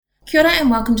Kia ora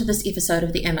and welcome to this episode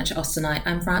of The Image Austenite.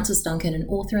 I'm Frances Duncan, an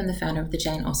author and the founder of the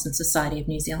Jane Austen Society of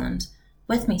New Zealand.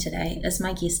 With me today is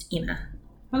my guest Emma.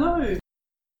 Hello.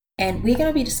 And we're going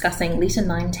to be discussing Letter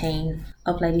 19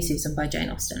 of Lady Susan by Jane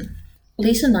Austen.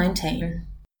 Letter 19,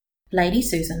 Lady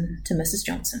Susan to Mrs.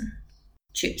 Johnson,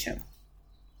 Churchill.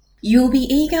 You'll be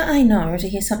eager, I know, to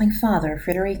hear something farther of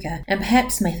Frederica, and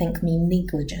perhaps may think me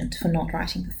negligent for not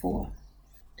writing before.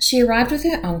 She arrived with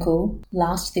her uncle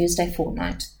last Thursday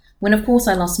fortnight, when of course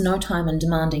I lost no time in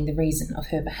demanding the reason of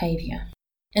her behaviour,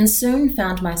 and soon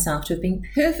found myself to have been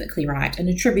perfectly right in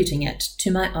attributing it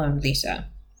to my own letter.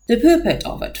 The purport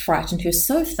of it frightened her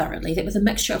so thoroughly that with a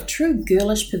mixture of true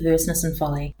girlish perverseness and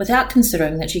folly, without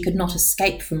considering that she could not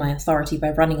escape from my authority by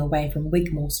running away from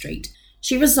Wigmore Street,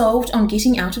 she resolved on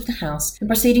getting out of the house and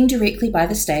proceeding directly by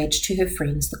the stage to her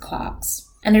friends the Clarks,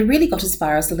 and had really got as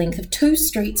far as the length of 2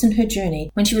 streets in her journey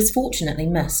when she was fortunately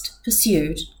missed,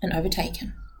 pursued, and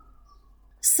overtaken.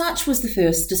 Such was the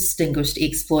first distinguished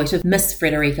exploit of Miss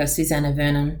Frederica Susanna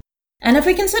Vernon, and if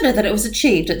we consider that it was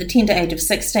achieved at the tender age of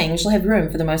 16, we shall have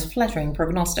room for the most flattering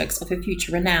prognostics of her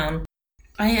future renown.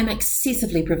 I am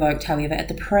excessively provoked, however, at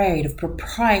the parade of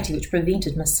propriety which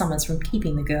prevented Miss Summers from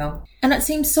keeping the girl, and it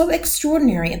seems so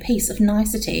extraordinary a piece of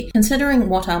nicety, considering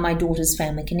what are my daughter's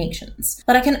family connections,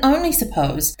 that I can only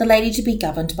suppose the lady to be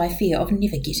governed by fear of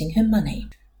never getting her money.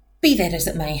 Be that as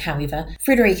it may, however,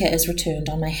 Frederica is returned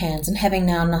on my hands, and having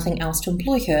now nothing else to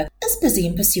employ her, is busy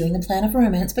in pursuing the plan of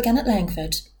romance begun at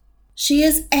Langford. She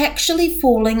is actually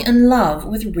falling in love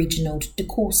with Reginald de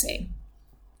Courcy.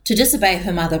 To disobey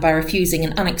her mother by refusing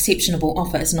an unexceptionable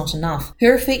offer is not enough.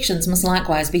 Her affections must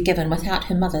likewise be given without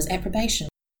her mother's approbation.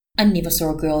 I never saw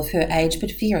a girl of her age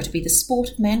but fear her to be the sport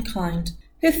of mankind.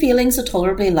 Her feelings are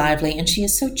tolerably lively, and she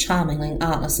is so charmingly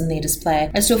artless in their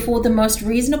display as to afford the most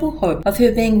reasonable hope of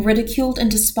her being ridiculed and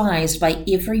despised by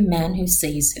every man who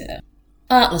sees her.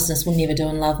 Artlessness will never do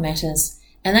in love matters,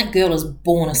 and that girl is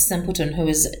born a simpleton who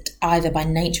is it either by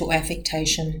nature or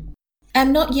affectation. I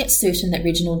am not yet certain that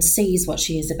Reginald sees what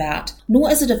she is about,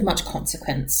 nor is it of much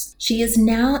consequence. She is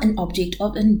now an object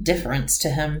of indifference to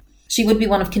him. She would be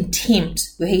one of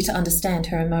contempt were he to understand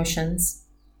her emotions.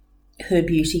 Her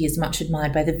beauty is much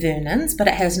admired by the Vernons, but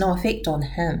it has no effect on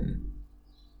him.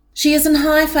 She is in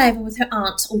high favour with her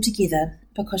aunt altogether,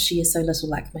 because she is so little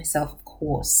like myself, of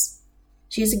course.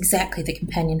 She is exactly the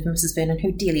companion for Mrs. Vernon,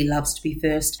 who dearly loves to be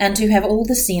first, and to have all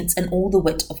the sense and all the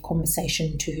wit of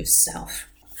conversation to herself.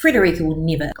 Frederica will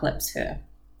never eclipse her.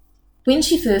 When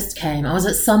she first came, I was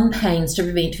at some pains to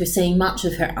prevent her seeing much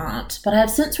of her aunt, but I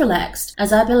have since relaxed,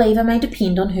 as I believe I may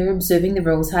depend on her observing the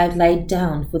rules I have laid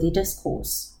down for their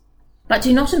discourse. But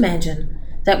do not imagine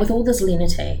that with all this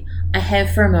lenity, I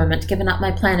have for a moment given up my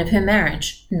plan of her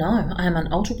marriage. No, I am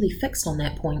unalterably fixed on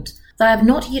that point, though I have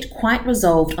not yet quite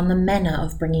resolved on the manner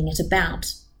of bringing it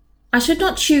about. I should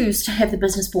not choose to have the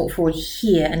business brought forward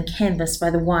here and canvassed by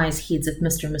the wise heads of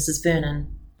Mr. and Mrs.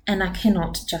 Vernon, and I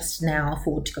cannot just now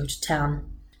afford to go to town.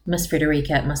 Miss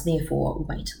Frederica must therefore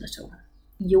wait a little.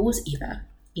 Yours ever,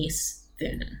 S.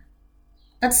 Vernon.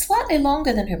 It's slightly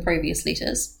longer than her previous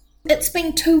letters. It's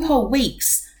been 2 whole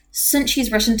weeks since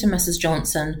she's written to Mrs.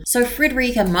 Johnson, so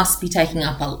Frederica must be taking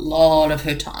up a lot of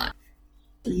her time.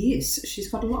 Yes, she's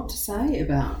got a lot to say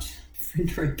about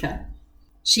Frederica.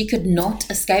 She could not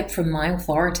escape from my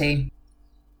authority.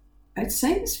 It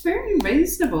seems very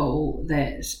reasonable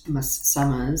that Miss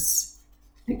Summers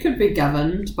could be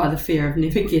governed by the fear of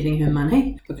never getting her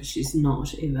money, because she's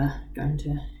not ever going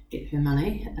to get her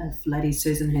money if Lady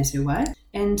Susan has her way,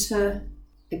 and to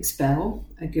expel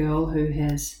a girl who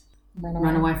has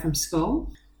run away from school.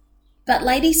 But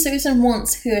Lady Susan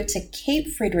wants her to keep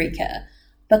Frederica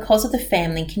because of the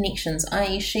family connections,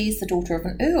 i.e. she's the daughter of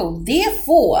an earl.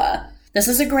 Therefore, this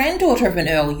is a granddaughter of an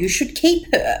earl. You should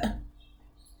keep her.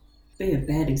 Be a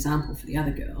bad example for the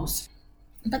other girls.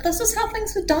 But this is how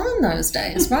things were done in those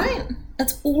days, right?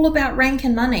 It's all about rank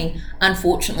and money.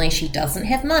 Unfortunately, she doesn't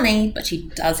have money, but she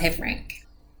does have rank.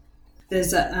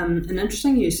 There's an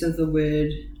interesting use of the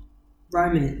word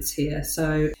romance here.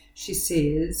 So she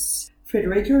says,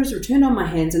 Frederica is returned on my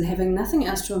hands, and having nothing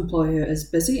else to employ her, is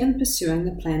busy in pursuing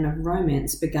the plan of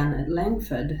romance begun at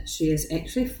Langford. She is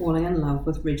actually falling in love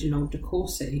with Reginald de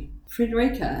Courcy.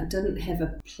 Frederica didn't have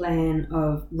a plan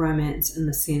of romance in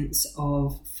the sense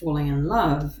of falling in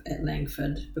love at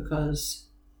Langford, because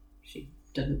she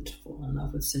didn't fall in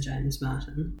love with Sir James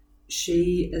Martin.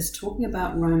 She is talking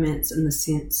about romance in the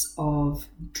sense of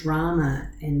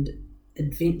drama and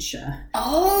adventure.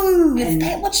 Oh, is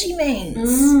that what she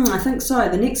means? I think so.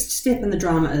 The next step in the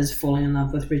drama is falling in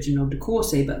love with Reginald de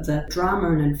Courcy, but the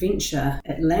drama and adventure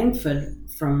at Langford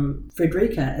from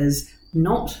Frederica is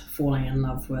not falling in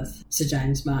love with Sir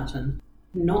James Martin,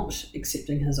 not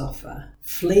accepting his offer,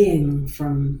 fleeing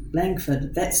from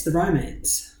Langford. That's the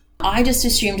romance. I just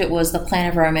assumed it was the plan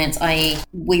of romance, i.e.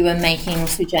 we were making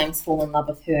Sir James fall in love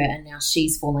with her and now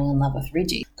she's falling in love with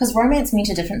Reggie. Because romance meant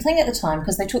a different thing at the time,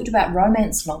 because they talked about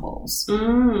romance novels,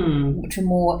 which were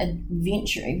more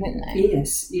adventure-y, weren't they?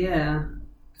 Yes, yeah.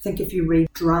 I think if you read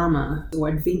drama or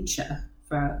adventure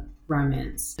for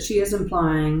romance, she is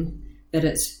implying that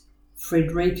it's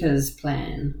Frederica's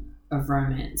plan of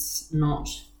romance, not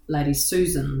Lady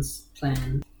Susan's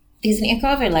plan. There's an echo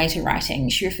of her later writing.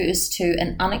 She refers to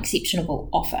an unexceptionable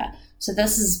offer. So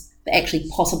this is actually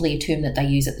possibly a term that they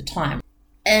use at the time.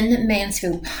 In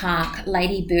Mansfield Park,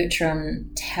 Lady Bertram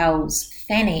tells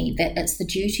Fanny that it's the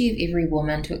duty of every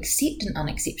woman to accept an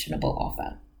unexceptionable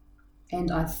offer. And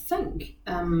I think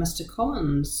Mr.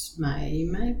 Collins may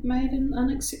have made an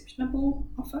unexceptionable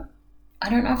offer. I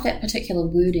don't know if that particular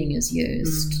wording is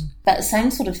used, but the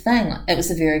same sort of thing. It was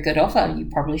a very good offer. You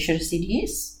probably should have said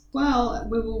yes. Well,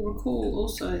 we will recall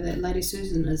also that Lady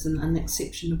Susan is an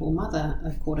unexceptionable mother,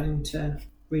 according to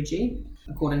Reggie,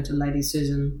 according to Lady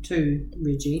Susan to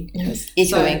Reggie. Yes,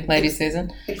 echoing Lady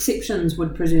Susan. Exceptions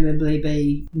would presumably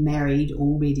be married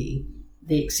already.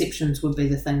 The exceptions would be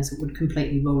the things that would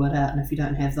completely rule it out, and if you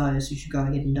don't have those, you should go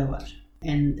ahead and do it.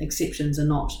 And exceptions are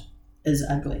not as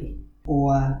ugly,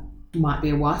 or might be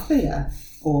a wife beater,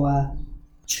 or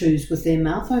choose with their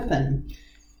mouth open.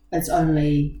 It's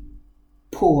only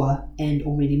poor and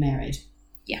already married.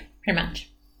 Yeah, pretty much.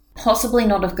 Possibly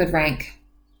not of good rank.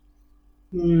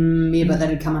 Yeah, but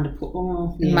that'd come under poor.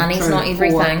 Oh, yeah, money's true. not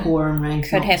everything. Poor and rank.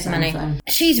 Could have money. Thing.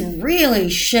 She's really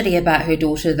shitty about her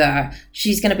daughter, though.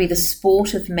 She's going to be the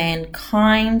sport of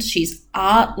mankind. She's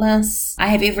artless. I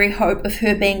have every hope of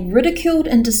her being ridiculed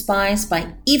and despised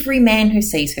by every man who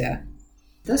sees her.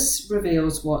 This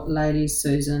reveals what Lady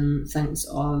Susan thinks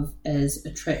of as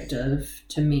attractive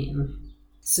to men.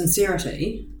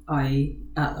 Sincerity, i.e.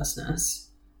 artlessness,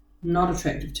 not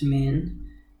attractive to men,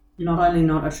 not only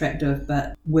not attractive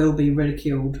but will be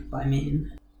ridiculed by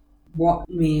men. What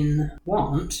men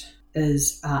want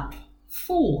is artfulness.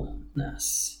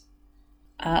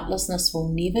 Artlessness will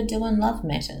never do in love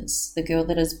matters. The girl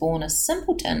that is born a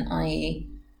simpleton, i.e.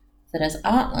 that is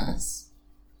artless,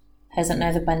 has it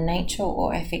neither by nature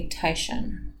or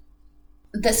affectation.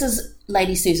 This is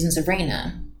Lady Susan's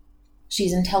arena.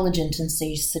 She's intelligent and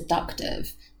she's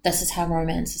seductive. This is how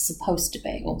romance is supposed to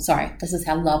be. This is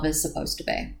how love is supposed to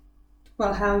be.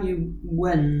 Well, how you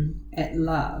win at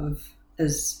love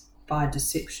is by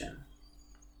deception.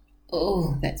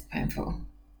 Oh, that's painful.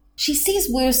 She says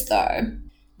worse, though,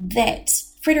 that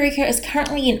Frederica is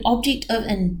currently an object of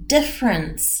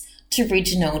indifference to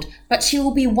Reginald, but she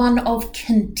will be one of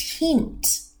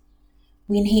contempt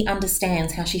when he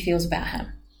understands how she feels about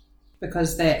him.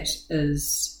 Because that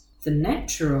is the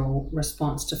natural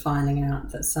response to finding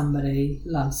out that somebody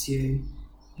loves you.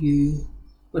 You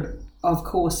would, of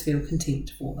course, feel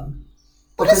contempt for them.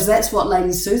 Because that's what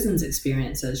Lady Susan's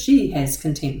experience is. She has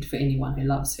contempt for anyone who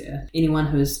loves her. Anyone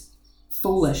who is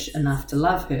foolish enough to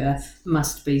love her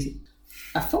must be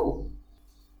a fool.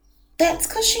 That's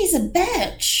because she's a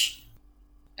bitch.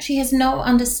 She has no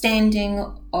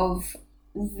understanding of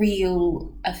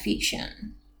real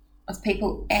affection, of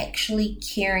people actually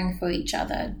caring for each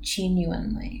other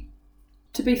genuinely.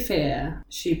 To be fair,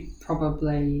 she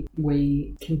probably,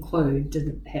 we conclude,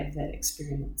 didn't have that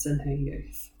experience in her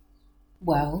youth.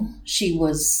 Well, she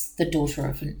was the daughter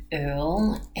of an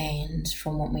earl, and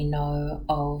from what we know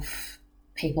of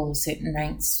people of certain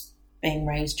ranks being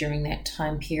raised during that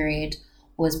time period,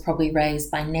 was probably raised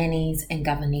by nannies and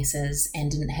governesses and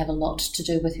didn't have a lot to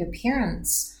do with her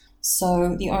parents.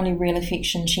 So the only real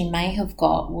affection she may have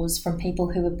got was from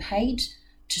people who were paid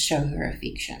to show her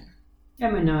affection.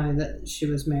 And we know that she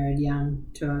was married young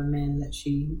to a man that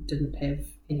she didn't have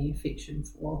any affection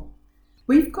for.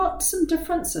 We've got some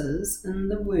differences in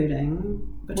the wording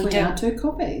between our two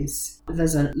copies.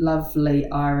 There's a lovely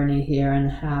irony here in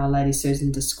how Lady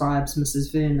Susan describes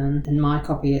Mrs. Vernon. In my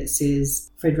copy it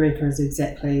says, Frederica is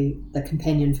exactly the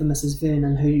companion for Mrs.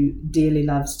 Vernon, who dearly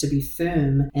loves to be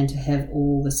firm and to have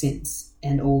all the sense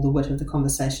and all the wit of the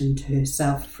conversation to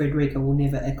herself. Frederica will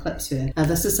never eclipse her. Now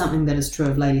this is something that is true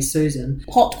of Lady Susan.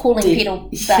 Hot calling pedal.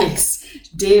 Yes,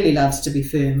 dearly loves to be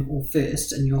firm or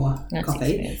first in your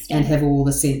copy and have all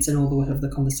the sense and all the wit of the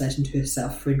conversation to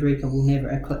herself. Frederica will never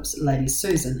eclipse Lady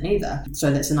Susan either.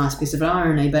 So that's a nice piece of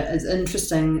irony, but it's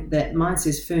interesting that mine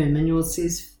says firm and yours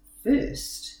says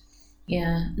first.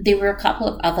 Yeah, there were a couple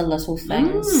of other little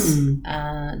things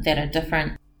that are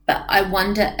different, but I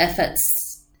wonder if it's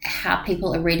how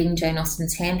people are reading Jane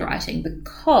Austen's handwriting,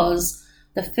 because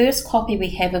The first copy we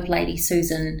have of Lady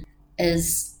Susan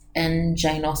is in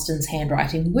Jane Austen's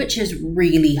handwriting, which is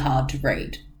really hard to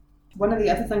read. One of the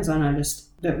other things I noticed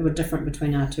that were different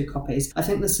between our two copies, I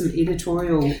think there's some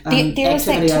editorial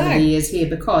activity over the years here,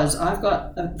 because I've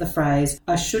got the phrase,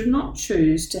 I should not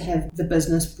choose to have the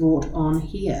business brought on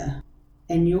here.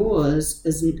 And yours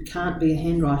can't be a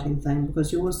handwriting thing,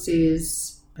 because yours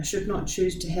says, I should not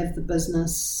choose to have the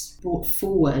business brought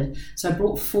forward. So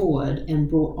brought forward and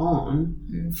brought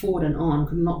on, forward and on,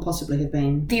 could not possibly have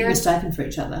been mistaken for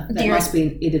each other. That must be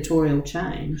an editorial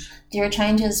change. There are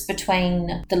changes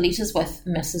between the letters with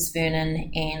Mrs.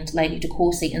 Vernon and Lady de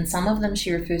Courcy. In some of them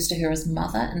she refers to her as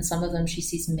mother, and some of them she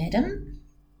says madam.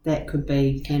 That could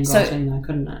be handwriting though,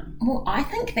 couldn't it? Well, I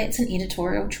think that's an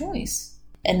editorial choice.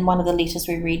 In one of the letters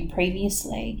we read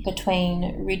previously,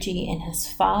 between Reggie and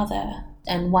his father,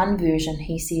 in one version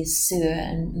he says sir,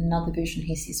 and in another version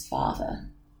he says father.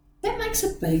 That makes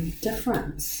a big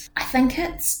difference. I think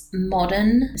it's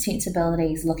modern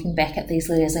sensibilities looking back at these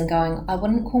letters and going, I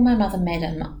wouldn't call my mother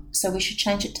madam, so we should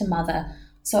change it to mother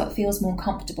so it feels more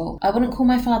comfortable. I wouldn't call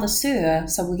my father sir,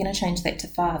 so we're going to change that to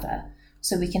father,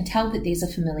 so we can tell that there's a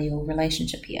familial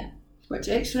relationship here. Which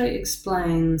actually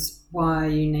explains why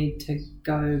you need to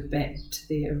go back to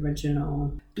the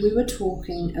original. We were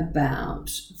talking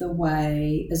about the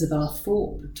way Isabella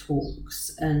Thorpe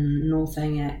talks in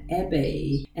Northanger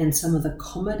Abbey and some of the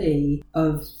comedy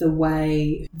of the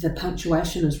way the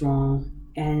punctuation is wrong,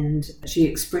 and she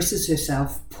expresses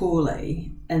herself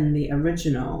poorly in the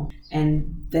original,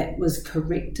 and that was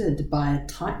corrected by a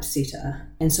typesetter,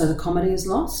 and so the comedy is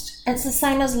lost. It's the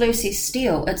same as Lucy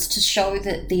Steele. It's to show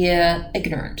that they're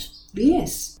ignorant.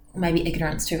 Yes. Maybe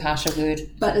ignorant's too harsh a word.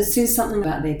 But it says something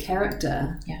about their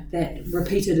character, that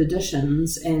repeated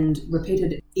editions and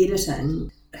repeated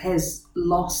editing has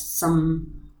lost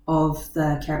some of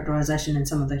the characterisation and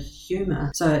some of the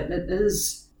humour. So it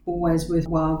is always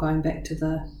worthwhile going back to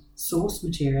the source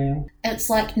material. It's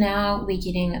like now we're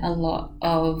getting a lot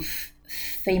of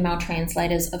female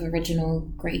translators of original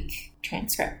Greek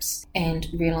transcripts and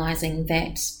realising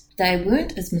that they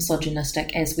weren't as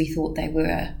misogynistic as we thought they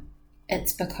were.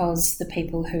 It's because the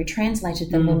people who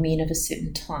translated them were men of a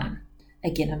certain time.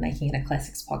 Again, I'm making it a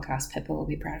classics podcast. People will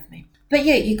be proud of me. But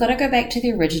yeah, you've got to go back to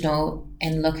the original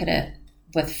and look at it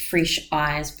with fresh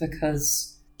eyes,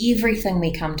 because everything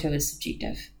we come to is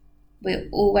subjective. We're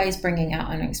always bringing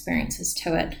our own experiences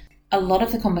to it. A lot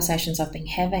of the conversations I've been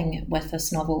having with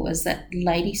this novel is that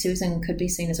Lady Susan could be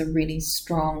seen as a really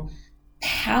strong,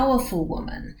 powerful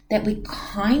woman that we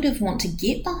kind of want to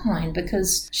get behind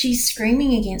because she's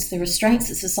screaming against the restraints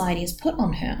that society has put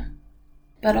on her.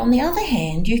 But on the other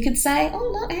hand, you could say,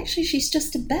 oh, no, actually, she's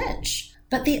just a bitch.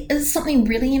 But there is something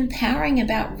really empowering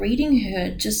about reading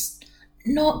her just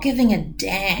not giving a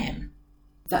damn.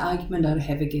 The argument I'd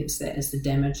have against that is the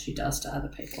damage she does to other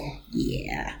people.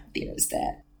 Yeah, there is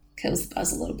that. Kills the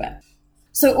buzz a little bit.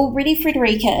 So already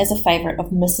Frederica is a favourite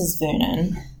of Mrs.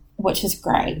 Vernon, which is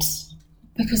great,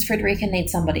 because Frederica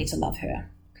needs somebody to love her,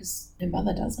 because her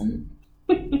mother doesn't.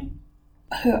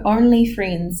 Her only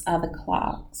friends are the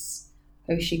Clarks,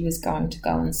 who she was going to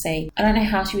go and see. I don't know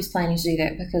how she was planning to do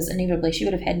that, because inevitably she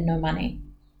would have had no money.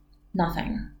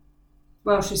 Nothing.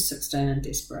 Well, she's 16 and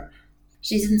desperate.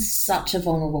 She's in such a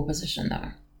vulnerable position,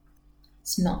 though.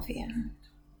 It's not fair.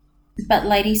 But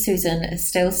Lady Susan is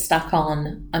still stuck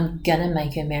on, I'm going to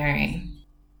make her marry.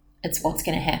 It's what's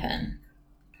going to happen.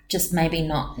 Just maybe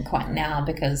not quite now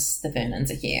because the Vernons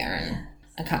are here and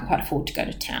I can't quite afford to go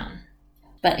to town.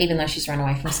 But even though she's run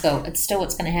away from school, it's still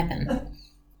what's going to happen.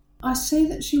 I see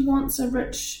that she wants a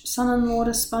rich son-in-law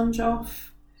to sponge off.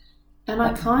 And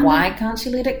why can't she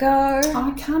let it go?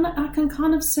 I can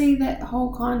kind of see that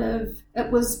whole kind of,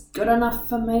 it was good enough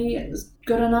for me, it was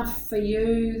good enough for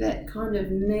you, that kind of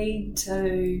need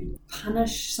to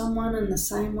punish someone in the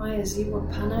same way as you were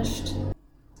punished.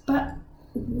 But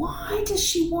why does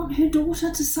she want her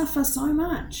daughter to suffer so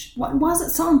much? Why is it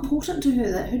so important to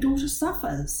her that her daughter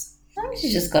suffers? I think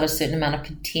she's just got a certain amount of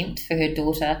contempt for her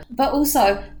daughter. But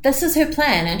also, this is her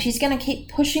plan, and she's going to keep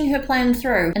pushing her plan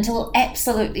through until it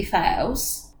absolutely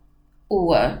fails,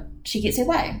 or she gets her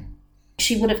way.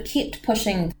 She would have kept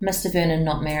pushing Mr. Vernon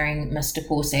not marrying Mr.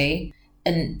 Courcy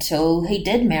until he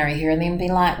did marry her, and then be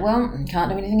like, well,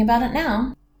 can't do anything about it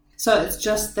now. So it's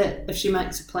just that if she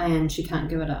makes a plan, she can't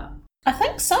give it up? I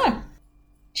think so.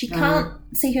 She can't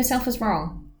see herself as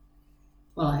wrong.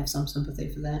 Well, I have some sympathy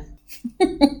for that.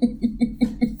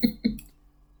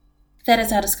 That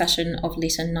is our discussion of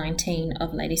Letter 19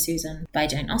 of Lady Susan by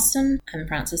Jane Austen. I'm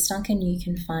Frances Duncan. You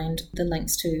can find the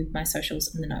links to my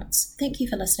socials in the notes. Thank you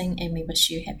for listening, and we wish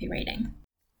you happy reading.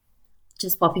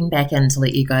 Just popping back in to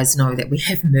let you guys know that we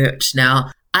have merch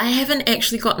now. I haven't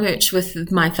actually got merch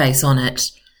with my face on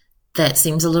it. That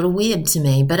seems a little weird to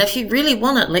me, but if you really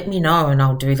want it, let me know and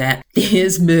I'll do that.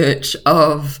 There's merch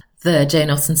of the Jane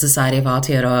Austen Society of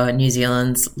Aotearoa New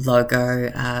Zealand's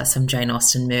logo, some Jane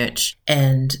Austen merch,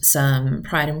 and some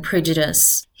Pride and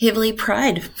Prejudice, heavily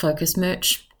Pride-focused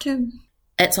merch too.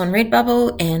 It's on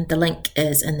Redbubble and the link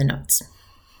is in the notes.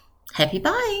 Happy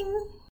buying!